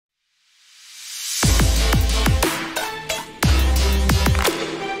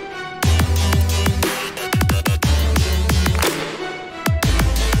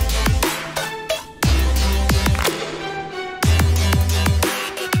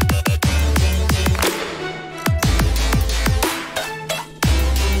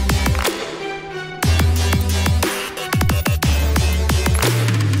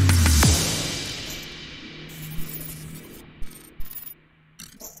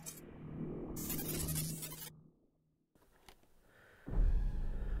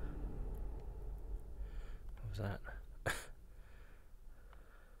that?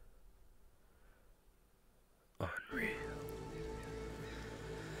 Unreal.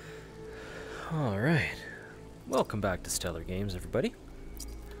 Alright. Welcome back to Stellar Games, everybody.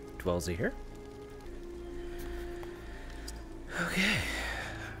 Dwellsy here. Okay.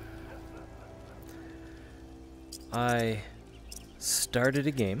 I started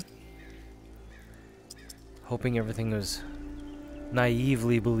a game, hoping everything was...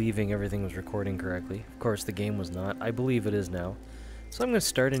 naively believing everything was recording correctly. Of course, the game was not. I believe it is now. So I'm going to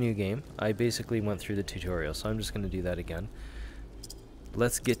start a new game. I basically went through the tutorial, so I'm just going to do that again.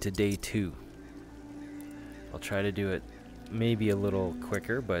 Let's get to day 2. I'll try to do it maybe a little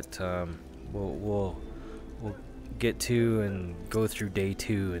quicker, but we'll get to and go through day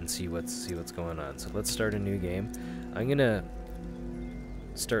 2 and see what's going on. So let's start a new game. I'm going to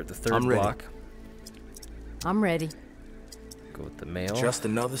start the third block. I'm ready. Go with the mail. Just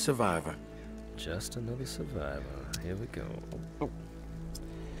another survivor. Just another survivor. Here we go. Oh.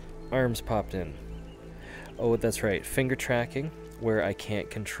 Arms popped in. Oh, that's right. Finger tracking, where I can't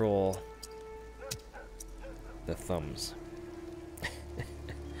control the thumbs.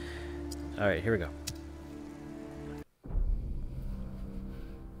 Alright, here we go.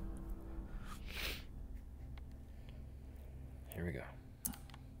 Here we go.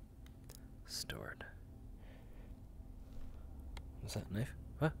 Stored. What's that, knife?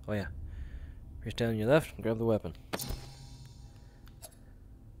 What? Oh yeah. Reach down your left and grab the weapon.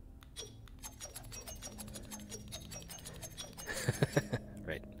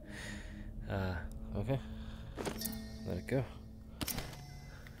 Right. Okay. Let it go.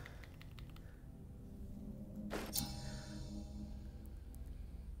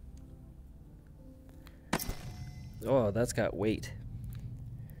 Oh, that's got weight.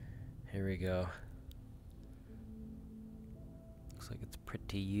 Here we go. Looks like it's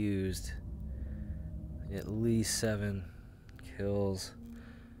pretty used. At least 7 kills.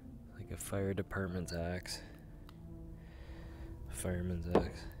 Like a fire department's axe. Fireman's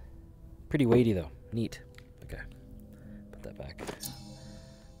axe. Pretty weighty though. Neat. Okay. Put that back.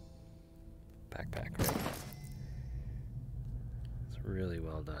 Backpack, right? It's really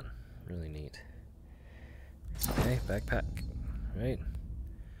well done. Really neat. Okay, backpack. Right.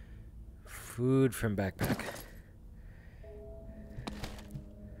 Food from backpack.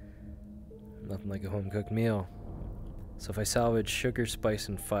 Nothing like a home-cooked meal. So if I salvage sugar, spice,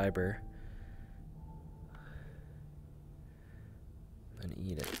 and fiber, then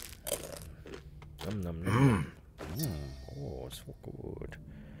eat it. Nom nom nom. Oh, it's so good.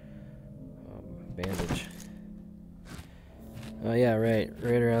 Bandage. Oh yeah, right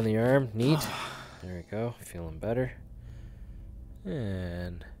around the arm. Neat. There we go. Feeling better.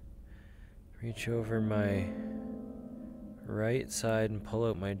 And reach over my right side and pull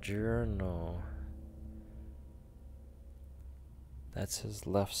out my journal. That's his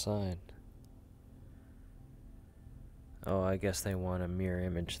left side. Oh, I guess they want a mirror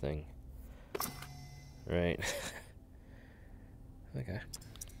image thing. Right. Okay.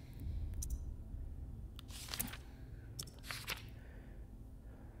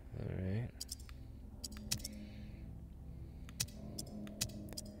 Alright.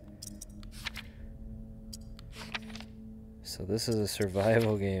 So this is a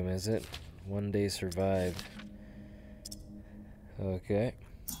survival game, is it? 1 day survived. Okay.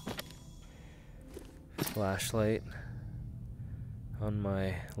 Flashlight on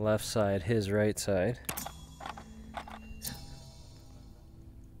my left side, his right side.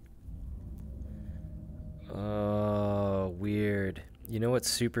 Oh, weird. You know what's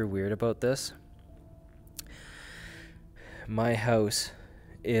super weird about this? My house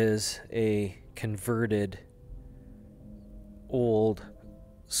is a converted old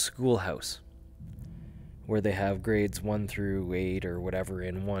schoolhouse where they have grades 1 through 8 or whatever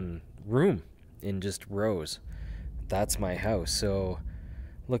in one room in just rows. That's my house. So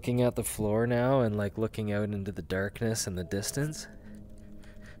looking at the floor now and like looking out into the darkness and the distance,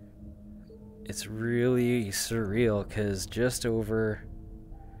 it's really surreal because just over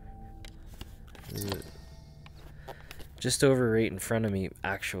right in front of me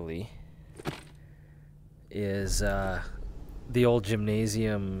actually is the old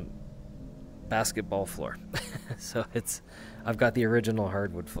gymnasium basketball floor. So I've got the original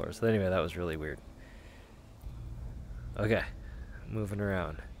hardwood floor. So anyway, that was really weird. Okay, moving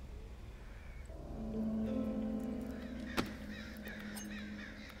around.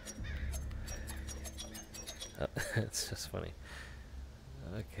 Oh, it's just funny.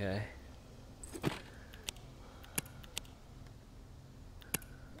 Okay.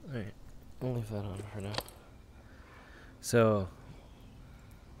 Alright, I'll leave that on for now. So,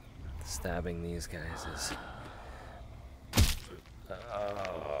 stabbing these guys is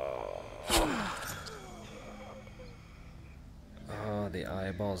Oh, the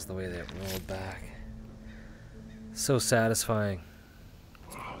eyeballs, the way they rolled back. So satisfying.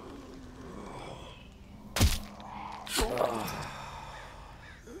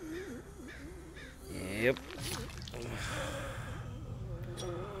 Yep.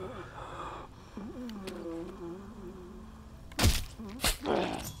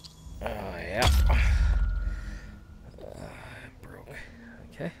 Oh, yeah. Broke.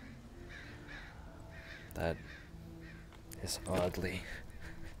 Okay. That is oddly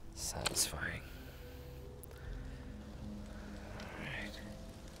satisfying. Alright.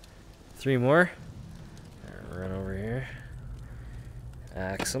 3 more. Run over here.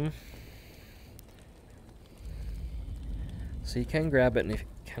 Axe him. So you can grab it, and if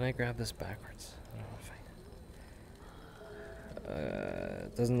can I grab this backwards? I don't know if I.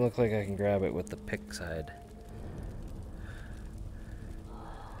 It doesn't look like I can grab it with the pick side.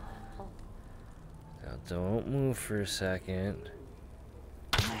 Now don't move for a second.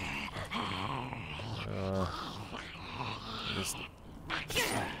 Just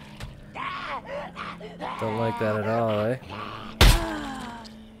don't like that at all, eh?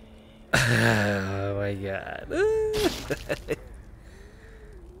 Oh my god.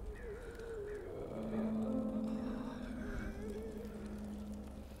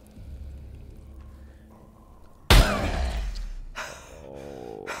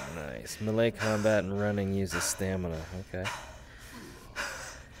 Oh, nice. Melee combat and running uses stamina. Okay.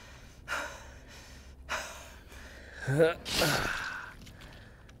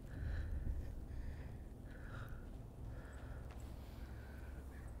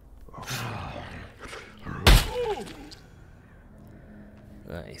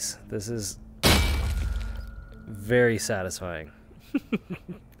 Nice. This is very satisfying.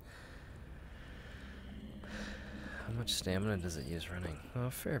 How much stamina does it use running? Oh,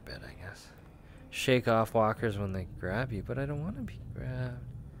 a fair bit, I guess. Shake off walkers when they grab you, but I don't want to be grabbed.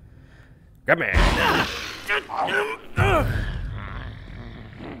 Grab me!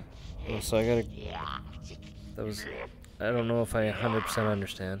 Oh, so I gotta... That was... I don't know if I 100%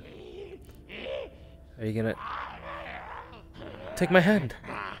 understand. Are you gonna... Take my hand.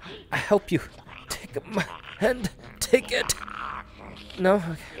 I help you. Take my hand. Take it. No?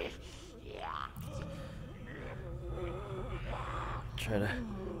 Okay. Try to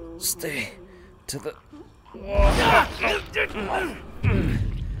stay to the wall.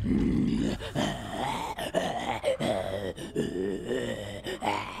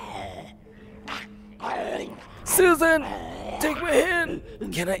 Susan! Take my hand!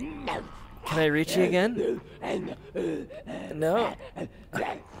 Can I reach you again? No?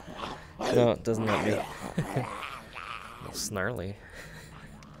 No, it doesn't let me. A little snarly.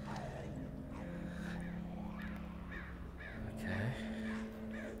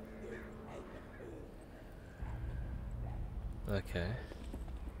 Okay.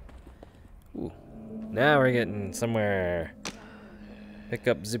 Ooh. Now we're getting somewhere. Pick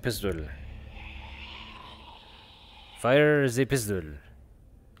up the pistol. Fire the pistol.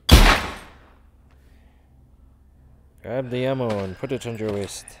 Grab the ammo and put it under your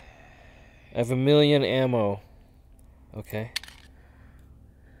waist. I have 1,000,000 ammo. Okay.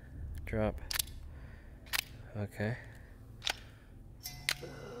 Drop. Okay.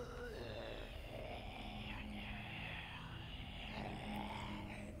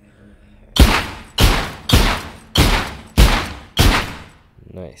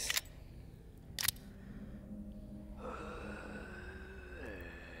 Nice.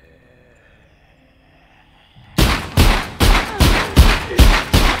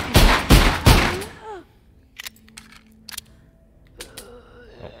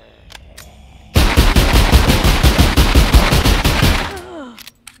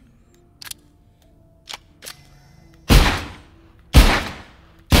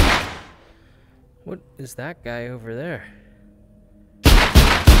 What is that guy over there?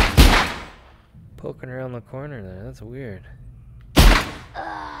 Poking around the corner there, that's weird.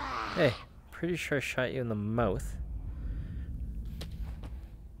 Hey, pretty sure I shot you in the mouth.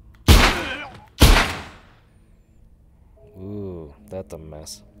 Ooh, that's a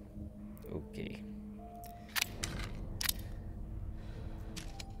mess. Okay.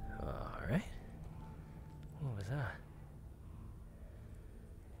 Alright. What was that?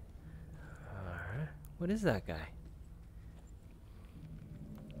 Alright. What is that guy?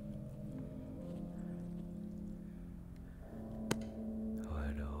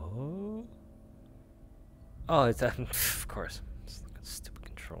 Oh, it's that. Of course. It's like a stupid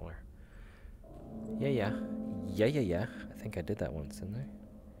controller. Yeah. I think I did that once, didn't I?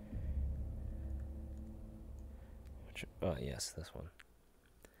 Oh, yes, this one.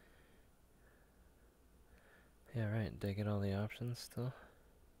 Yeah, right. Did I get all the options still?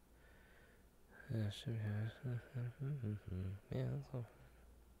 Yeah, that's all.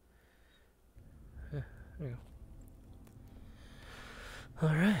 Yeah, there you go.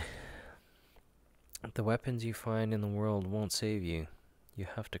 Alright. The weapons you find in the world won't save you. You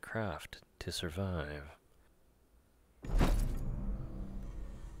have to craft to survive.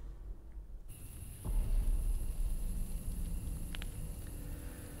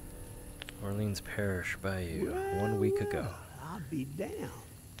 Orleans Parish Bayou, 1 week ago. I'll be damned.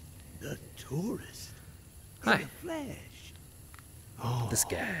 The tourist. Hi. In the flesh. Oh, This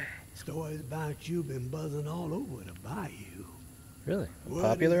guy. stories about you been buzzing all over the bayou. Really? What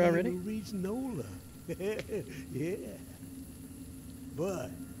Popular has already? even reached Nola? Yeah. But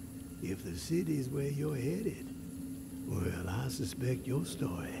if the city's where you're headed, well, I suspect your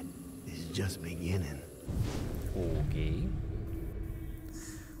story is just beginning. Okay.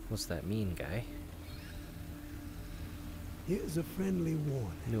 What's that mean, guy? Here's a friendly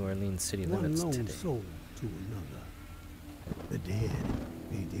warning. New Orleans city One limits lone today. soul to another. The dead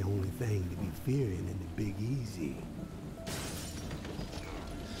ain't the only thing to be fearing in the Big Easy.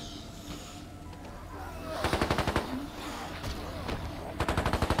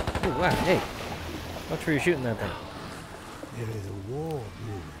 Oh, wow, hey. Watch where you're shooting that thing. There is a war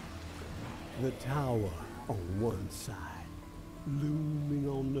brewing. The tower on one side, looming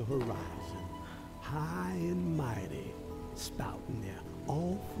on the horizon, high and mighty, spouting their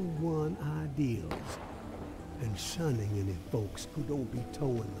all-for-one ideals, and shunning any folks who don't be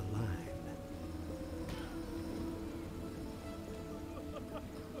towing the line.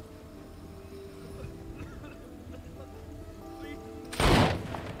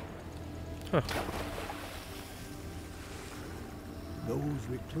 Huh. Those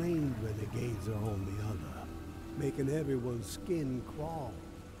reclaimed renegades are on the other, making everyone's skin crawl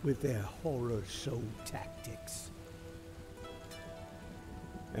with their horror show tactics.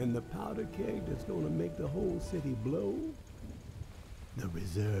 And the powder keg that's gonna make the whole city blow? The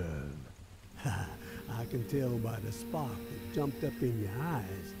reserve. I can tell by the spark that jumped up in your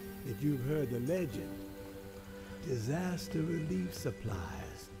eyes that you've heard the legend. Disaster relief supplies.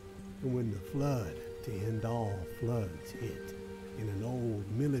 And when the flood to end all floods hit in an old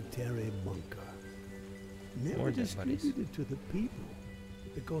military bunker. Never More dead bodies. distributed to the people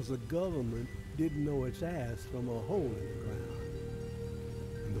because the government didn't know its ass from a hole in the ground.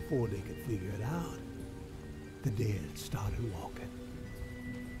 And before they could figure it out, the dead started walking.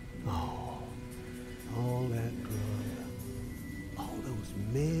 Oh, all that drug, all those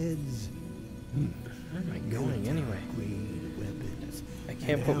meds. Where am I going anyway? Grade weapons. I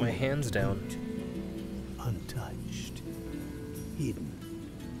can't and put my ammo hands to down. boot. Untouched. Hidden.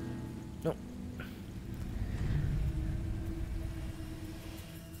 Nope.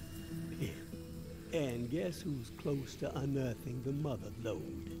 And guess who's close to unearthing the mother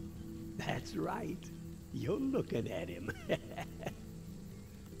lode? That's right. You're looking at him. Are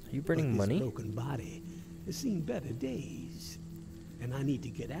you burning But money? This broken body has seen better days. And I need to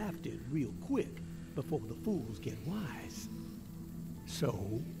get after it real quick before the fools get wise.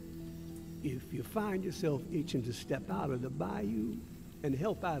 So, if you find yourself itching to step out of the bayou and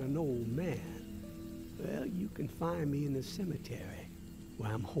help out an old man, well, you can find me in the cemetery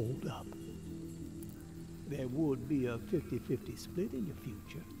where I'm holed up. There would be a 50-50 split in your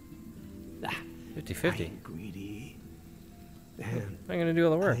future. 50-50. I ain't greedy. And I'm gonna do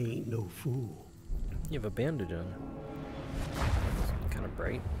all the I work. ain't no fool. You have a bandage on. Kind of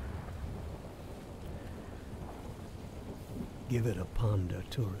bright. Give it a ponder,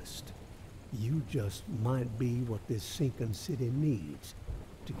 tourist. You just might be what this sinking city needs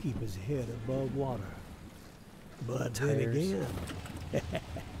to keep its head above water. But then Tires. again,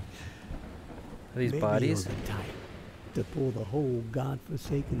 Are these maybe bodies? you're the type to pull the whole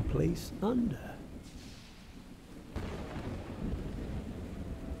godforsaken place under.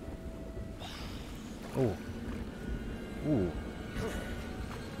 Oh. Ooh.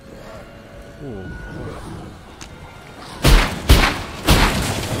 Ooh.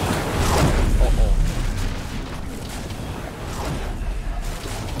 Uh-oh.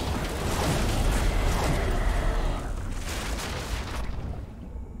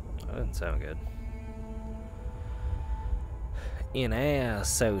 That didn't sound good. In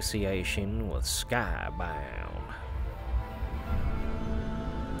association with Skybound,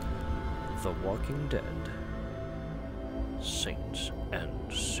 The Walking Dead, Saints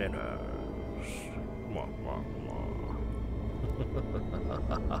and Sinners. Mwah, mwah, mwah.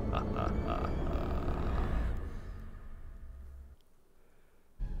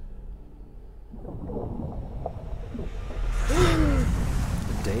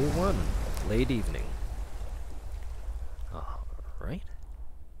 late evening. Alright.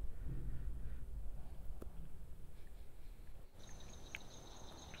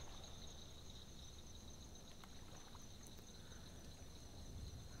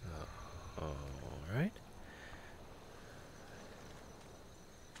 Alright.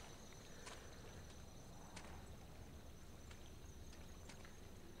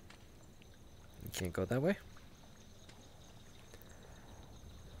 You can't go that way?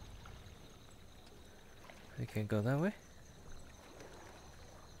 I can't go that way?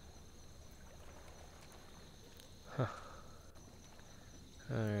 Huh.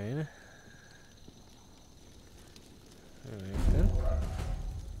 Alright. Alright then.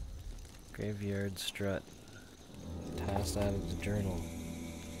 Graveyard strut. Task out of the journal.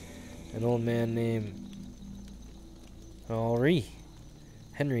 An old man named Henri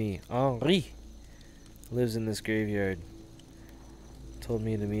lives in this graveyard. Told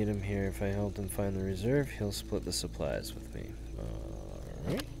me to meet him here. If I helped him find the reserve, he'll split the supplies with me.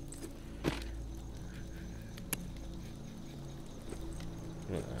 Alright.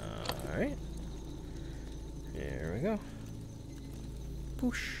 Alright. Here we go.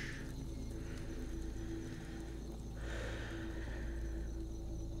 Poosh.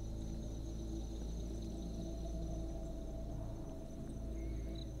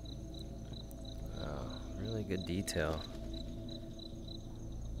 Oh, really good detail.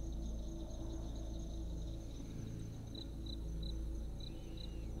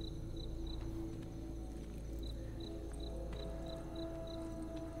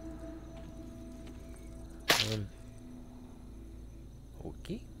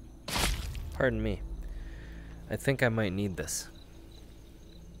 Okay. Pardon me. I think I might need this.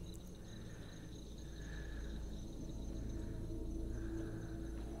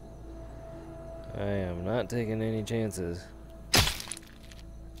 I am not taking any chances.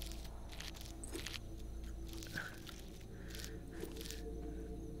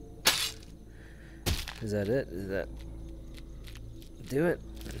 Is that it? Is that... do it?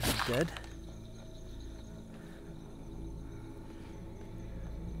 Dead?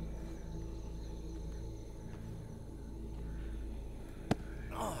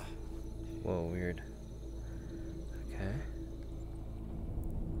 Whoa, weird. Okay.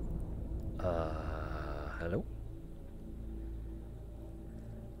 Hello?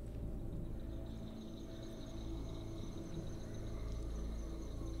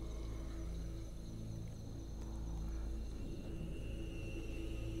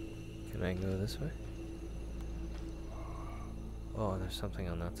 Can I go this way? Oh, there's something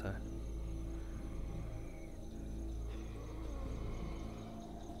on that side.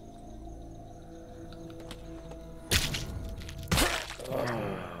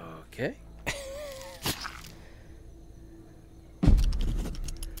 Okay.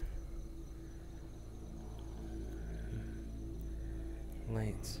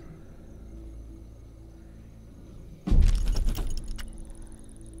 Lights.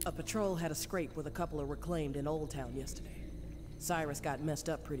 A patrol had a scrape with a couple of reclaimed in Old Town yesterday. Cyrus got messed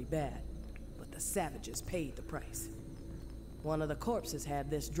up pretty bad, but the savages paid the price. One of the corpses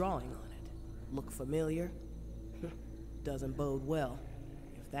had this drawing on it. Look familiar? Doesn't bode well.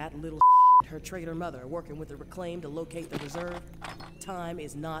 If that little her traitor mother are working with the reclaimed to locate the reserve, time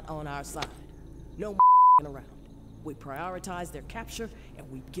is not on our side. No around. We prioritize their capture and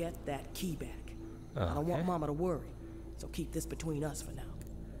we get that key back. I don't want Mama to worry, so keep this between us for now.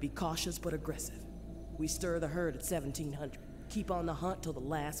 Be cautious but aggressive. We stir the herd at 1700. Keep on the hunt till the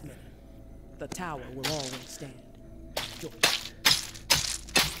last minute. The tower will always stand. George.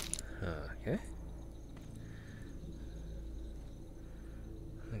 Okay.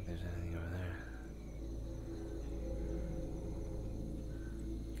 I think there's anything over there.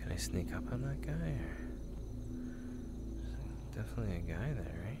 Can I sneak up on that guy? Or... there's definitely a guy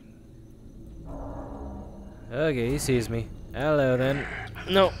there, right? Okay, he sees me. Hello then.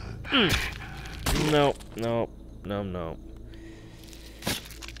 No. No. No. No. No.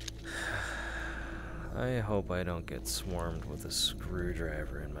 I hope I don't get swarmed with a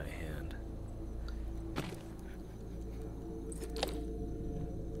screwdriver in my hand.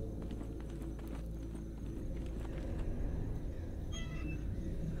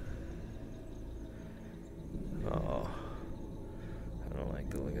 Oh, I don't like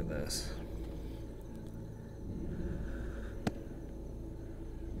the look of this.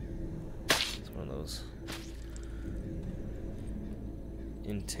 It's one of those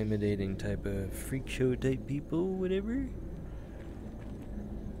intimidating type of freak show type people, whatever.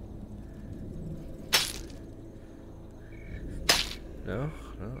 No?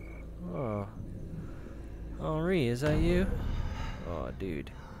 No? Oh. Henri, is that you? Oh,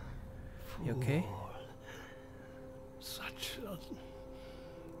 dude. You okay? Such a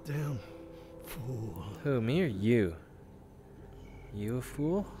damn fool. Who, me or you? You a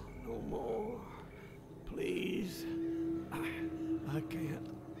fool? No more. Please. I can't.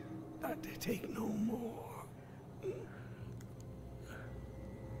 I take no more.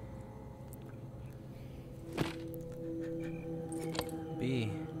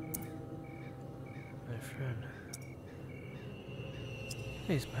 B. My friend.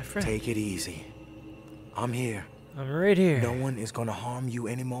 Hey, he's my friend. Take it easy. I'm here. I'm right here. No one is gonna harm you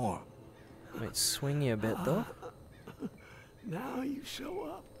anymore. Might swing you a bit, though. Now you show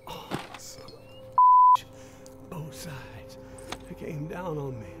up. Oh, son of a both sides. They came down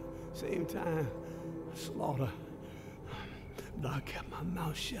on me. Same time. Slaughter. But I kept my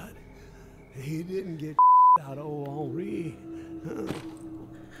mouth shut. He didn't get out of old Henri.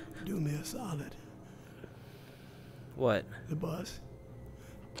 Do me a solid. What? The bus.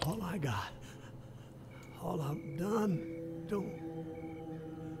 All I got. All I've done. Don't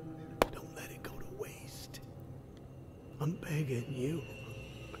let it go to waste. I'm begging you.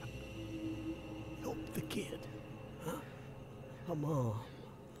 Help the kid. Huh? Her mom.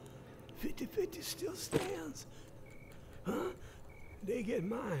 50-50 still stands. Huh? They get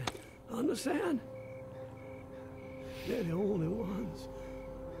mine. Understand? They're the only ones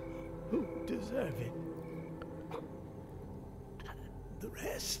who deserve it. The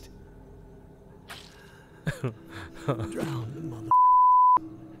rest. Drown the mother.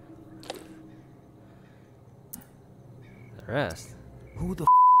 The rest? Who the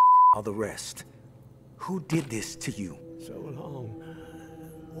are the rest? Who did this to you? So long,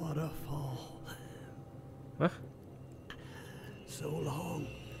 waterfall. Huh? So long,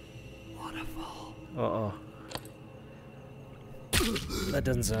 waterfall. Uh-oh. That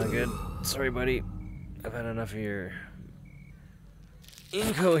doesn't sound good. Sorry, buddy. I've had enough of your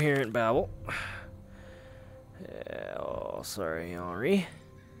incoherent babble. Oh, sorry, Henri.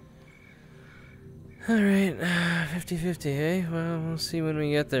 Alright, 50-50, eh? Well, we'll see when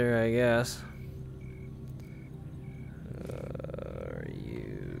we get there, I guess. Are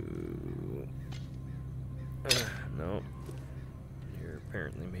you... no. You're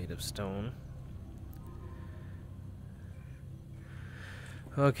apparently made of stone.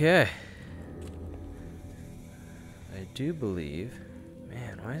 Okay. I do believe...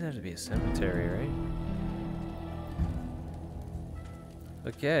 Man, why does it have to be a cemetery, right?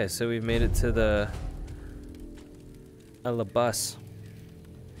 Okay, so we've made it to the... la bus.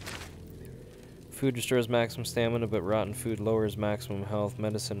 Food restores maximum stamina, but rotten food lowers maximum health.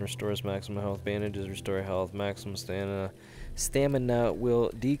 Medicine restores maximum health. Bandages restore health. Maximum stamina will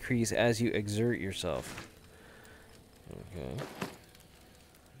decrease as you exert yourself. Okay.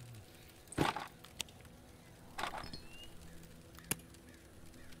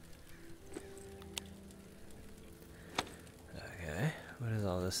 Okay, what is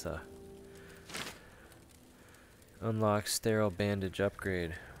all this stuff? Unlock sterile bandage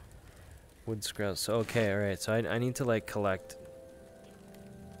upgrade. Wood scraps. Okay, alright, so I need to like collect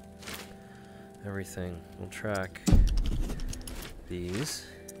everything. We'll track these.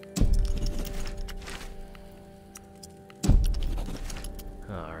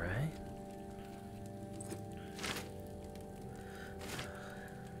 Alright.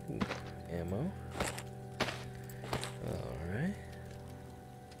 Ammo. Alright.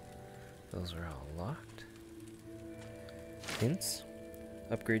 Those are all locked. Hints.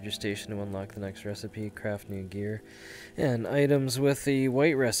 Upgrade your station to unlock the next recipe, craft new gear, and items with the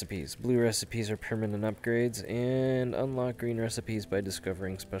white recipes. Blue recipes are permanent upgrades, and unlock green recipes by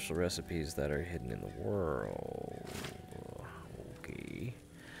discovering special recipes that are hidden in the world. Okay.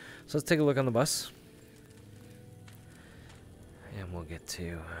 So let's take a look on the bus. And we'll get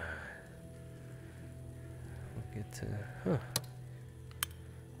to... Get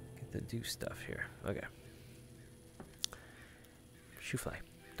to do stuff here. Okay. Shoe fly.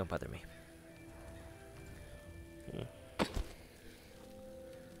 Don't bother me. There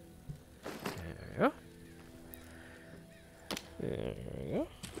we go. There we go.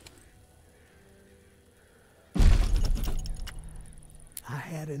 I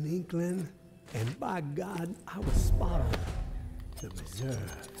had an inkling, and by God, I was spot on. The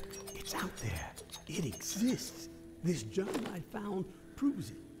reserve. It's out there. It exists. This journal I found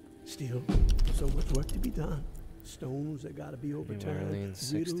proves it. Still, so much work to be done. Stones that gotta be overturned. Orleans,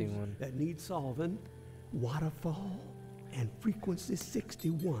 61. Riddles that need solving. Waterfall and frequency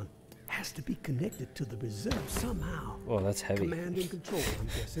 61 has to be connected to the reserve somehow. Oh, that's heavy. Command and control, I'm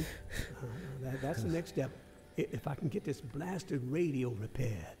guessing. That's the next step. If I can get this blasted radio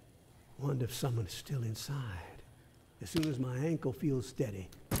repaired. Wonder if someone is still inside. As soon as my ankle feels steady,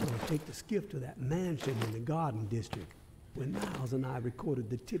 I'm gonna take the skiff to that mansion in the Garden District when Miles and I recorded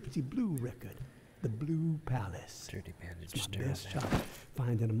the Tipsy Blue record, the Blue Palace. Dirty bandage. It's my best shot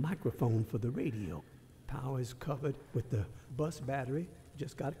finding a microphone for the radio. Power is covered with the bus battery,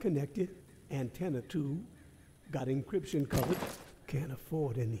 just got connected. Antenna too, got encryption covered. Can't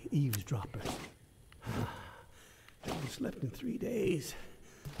afford any eavesdroppers. Haven't slept in 3 days.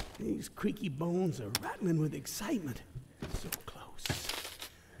 These creaky bones are rattling with excitement. So close.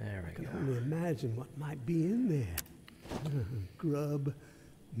 There I we can go. only imagine what might be in there. Grub,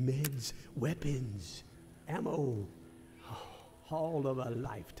 meds, weapons, ammo. Oh, haul of a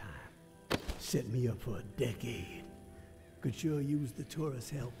lifetime. Set me up for a decade. Could sure use the tourist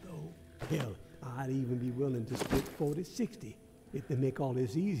help, though. Hell, I'd even be willing to split 40-60 if they make all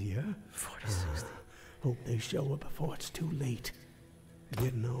this easier. 40-60. Hope they show up before it's too late.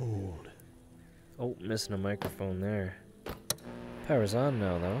 Getting old. Oh, missing a microphone there. Power's on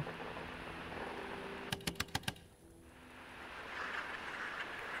now, though.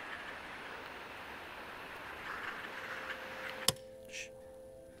 Shh.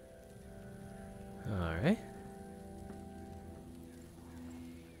 Alright.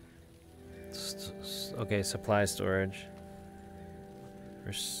 Okay, supply storage.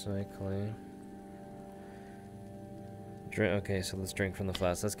 Recycling. Drink. Okay, so let's drink from the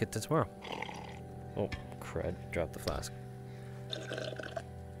flask. Let's get to tomorrow. Oh, crud. Drop the flask.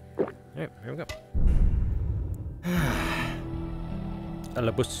 Alright, here we go. A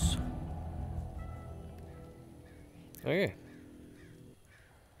la bus. Okay.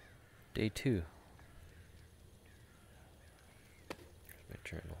 Day 2. Here's my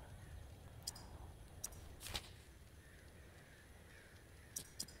journal.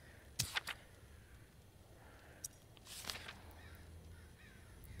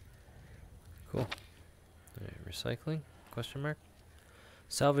 Cool. Alright, recycling? Question mark?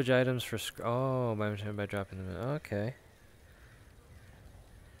 Salvage items for oh, by dropping them in. Okay.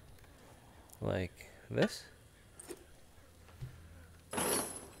 Like this?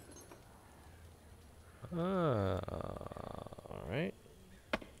 Alright.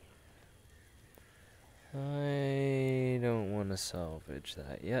 I don't want to salvage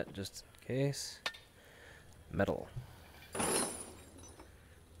that yet, just in case. Metal.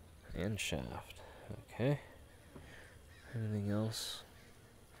 And shaft. Okay. Anything else?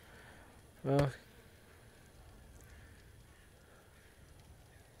 Well,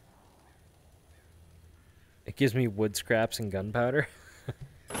 it gives me wood scraps and gunpowder.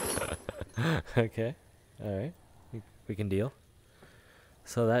 Okay. Alright. We can deal.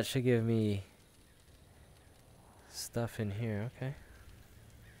 So that should give me stuff in here. Okay.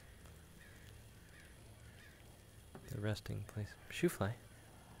 The resting place. Shoe fly.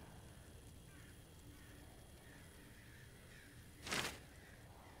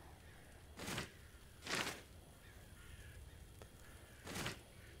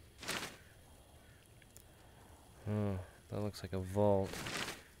 Oh, that looks like a vault.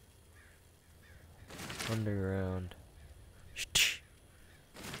 Underground.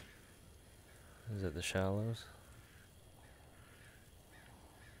 Is it the shallows?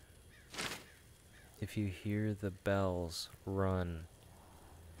 If you hear the bells, run.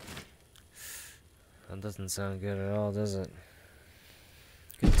 That doesn't sound good at all, does it?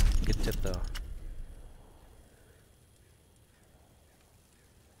 Good tip though.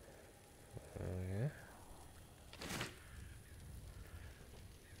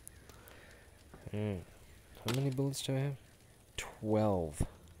 Okay. How many bullets do I have? 12.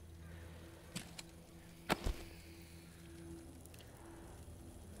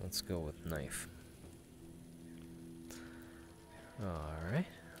 Let's go with knife. Alright.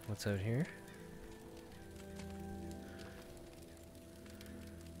 What's out here?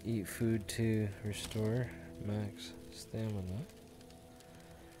 Eat food to restore max stamina.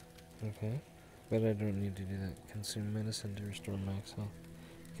 Okay. But I don't need to do that. Consume medicine to restore max health.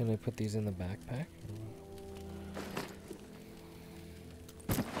 Can I put these in the backpack?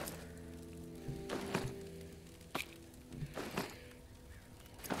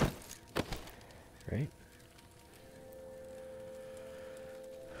 Right?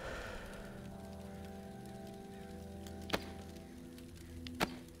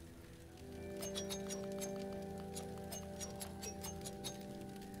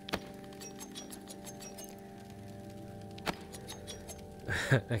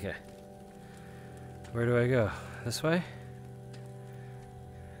 Okay. Where do I go? This way?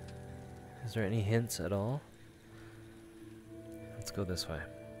 Is there any hints at all? Let's go this way.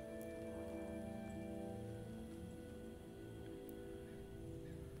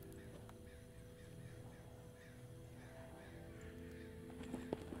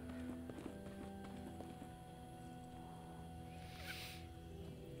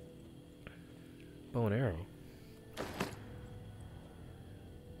 Bow and arrow.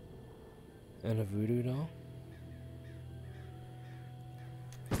 And a voodoo doll?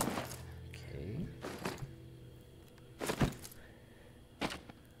 Okay.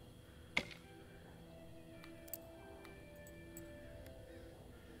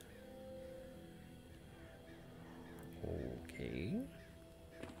 Okay.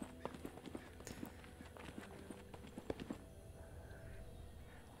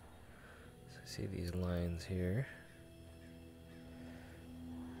 So I see these lines here.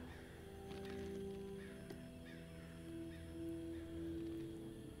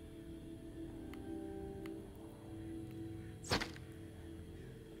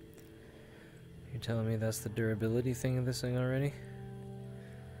 You're telling me that's the durability thing of this thing already?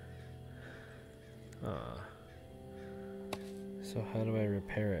 Ah. So how do I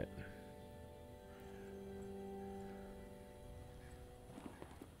repair it?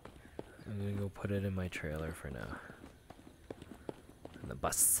 I'm gonna go put it in my trailer for now. In the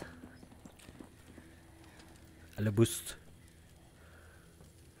bus. A la boost.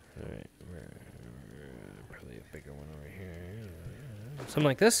 Alright, probably a bigger one over here. Something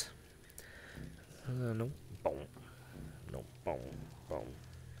like this? No. Boom. No. Boom. Boom.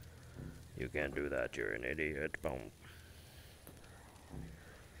 You can't do that, you're an idiot. Boom.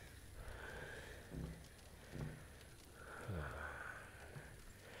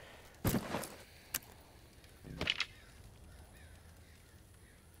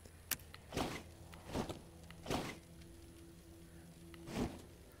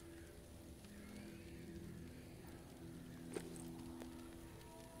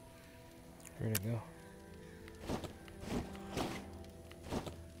 Where'd it go?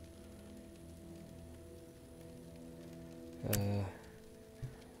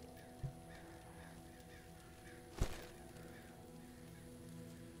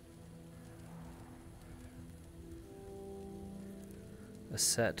 A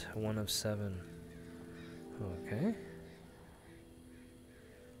set, 1 of 7. Okay.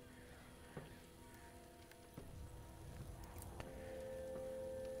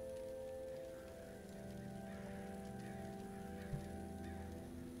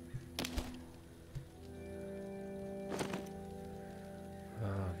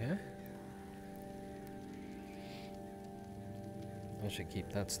 Okay. I should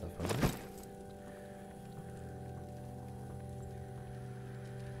keep that stuff on there.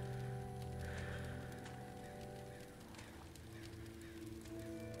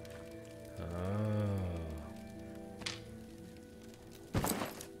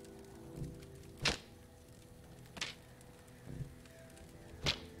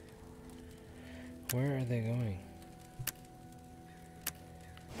 Where are they going?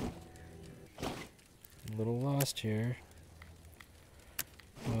 A little lost here.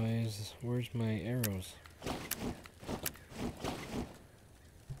 Where's my arrows?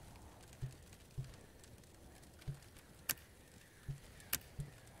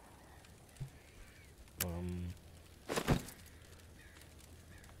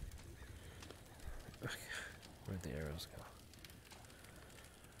 Where'd the arrows go?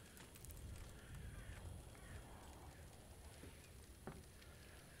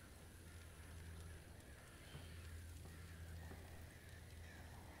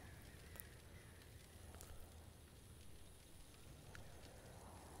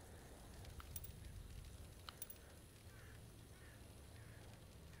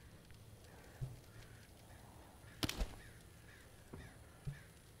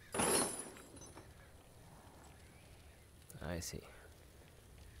 I see.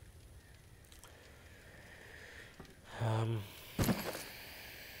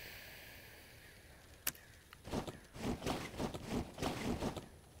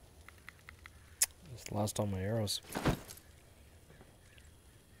 Just lost all my arrows.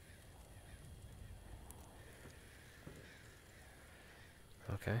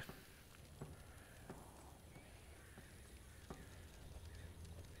 Okay.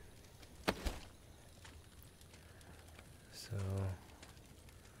 So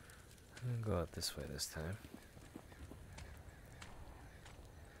I'm gonna go out this way this time.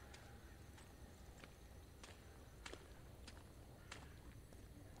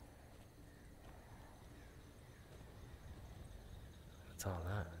 What's all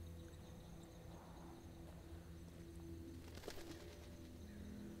that?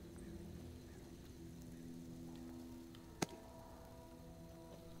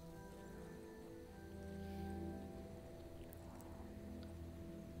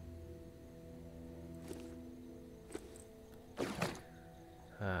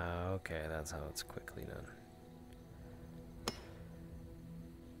 Okay, that's how it's quickly done.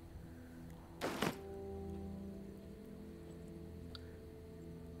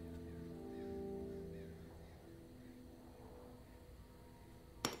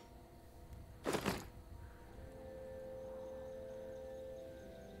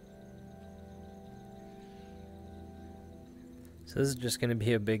 So this is just going to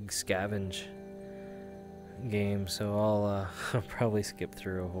be a big scavenge game, so I'll probably skip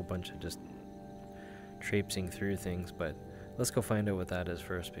through a whole bunch of just traipsing through things, but let's go find out what that is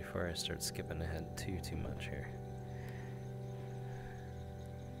first before I start skipping ahead too much here.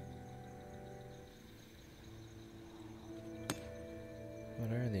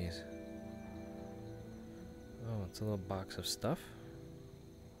 What are these? Oh, it's a little box of stuff.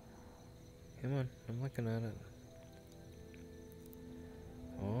 Come on, I'm looking at it.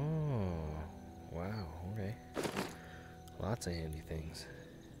 Oh, wow, okay. Lots of handy things.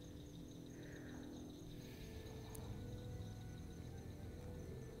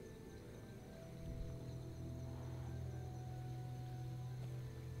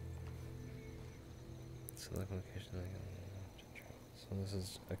 Select location. So this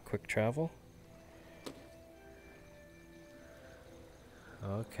is a quick travel.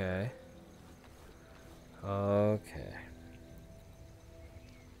 Okay. Okay.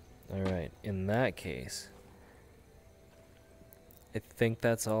 Alright, in that case, I think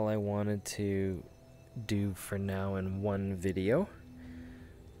that's all I wanted to do for now in one video.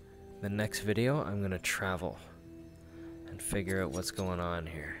 The next video, I'm gonna travel and figure out what's going on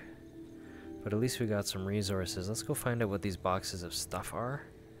here. But at least we got some resources. Let's go find out what these boxes of stuff are.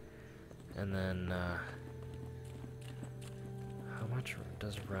 And then, how much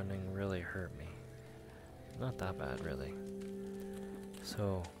does running really hurt me? Not that bad, really.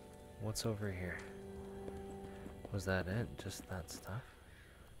 So, what's over here? Was that it? Just that stuff?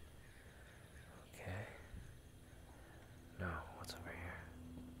 Okay. No, what's over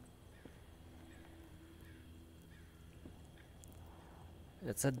here?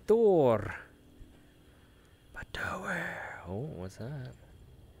 It's a door! A door! Oh, what's that?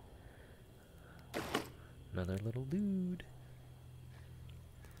 Another little dude.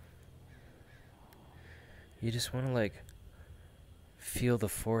 You just want to, like, feel the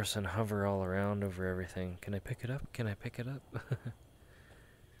force and hover all around over everything. Can I pick it up? Can I pick it up?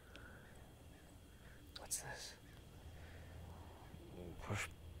 What's this?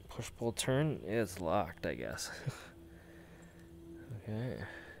 Push, pull, turn? It's locked, I guess. Okay.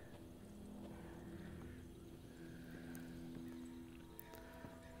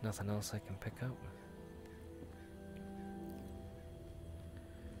 Nothing else I can pick up?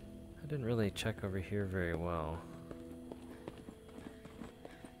 I didn't really check over here very well.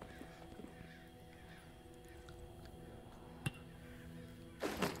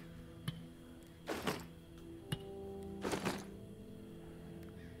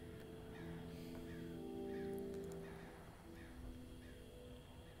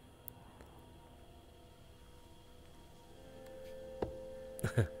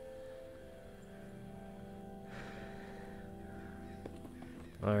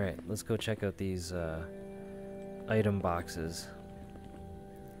 Alright, let's go check out these item boxes.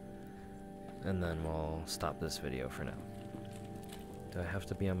 And then we'll stop this video for now. Do I have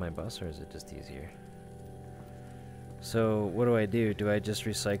to be on my bus or is it just easier? So, what do? Do I just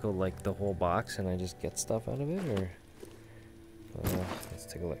recycle like the whole box and I just get stuff out of it, or? Let's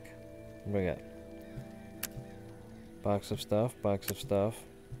take a look. What do we got? Box of stuff, box of stuff,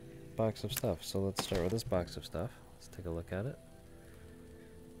 box of stuff. So let's start with this box of stuff. Let's take a look at it.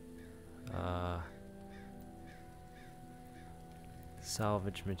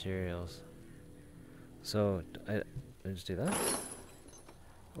 Salvage materials. So, I just do that?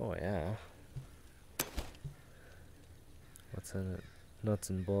 Oh yeah. What's in it? Nuts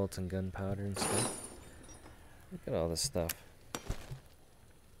and bolts and gunpowder and stuff. Look at all this stuff.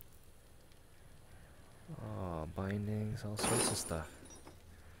 Oh, bindings, all sorts of stuff.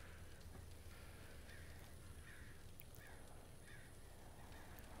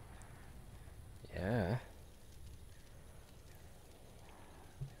 Yeah.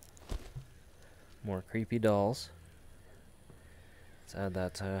 More creepy dolls. Let's add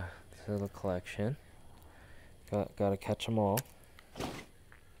that to the collection. Gotta catch them all.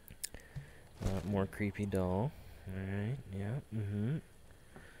 More creepy doll. Alright, yeah,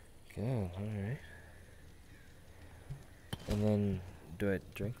 Good, alright. And then, do I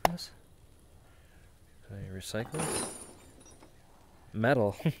drink this? Do I recycle it?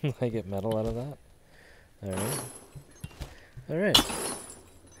 Metal. I get metal out of that? Alright. Alright.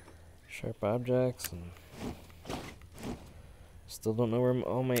 Sharp objects, and still don't know where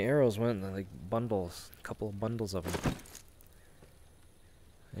all my arrows went. They're like bundles. A couple of bundles of them.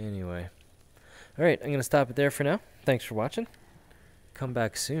 Anyway. Alright, I'm going to stop it there for now. Thanks for watching. Come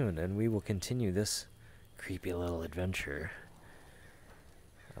back soon, and we will continue this creepy little adventure.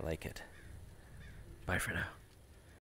 I like it. Bye for now.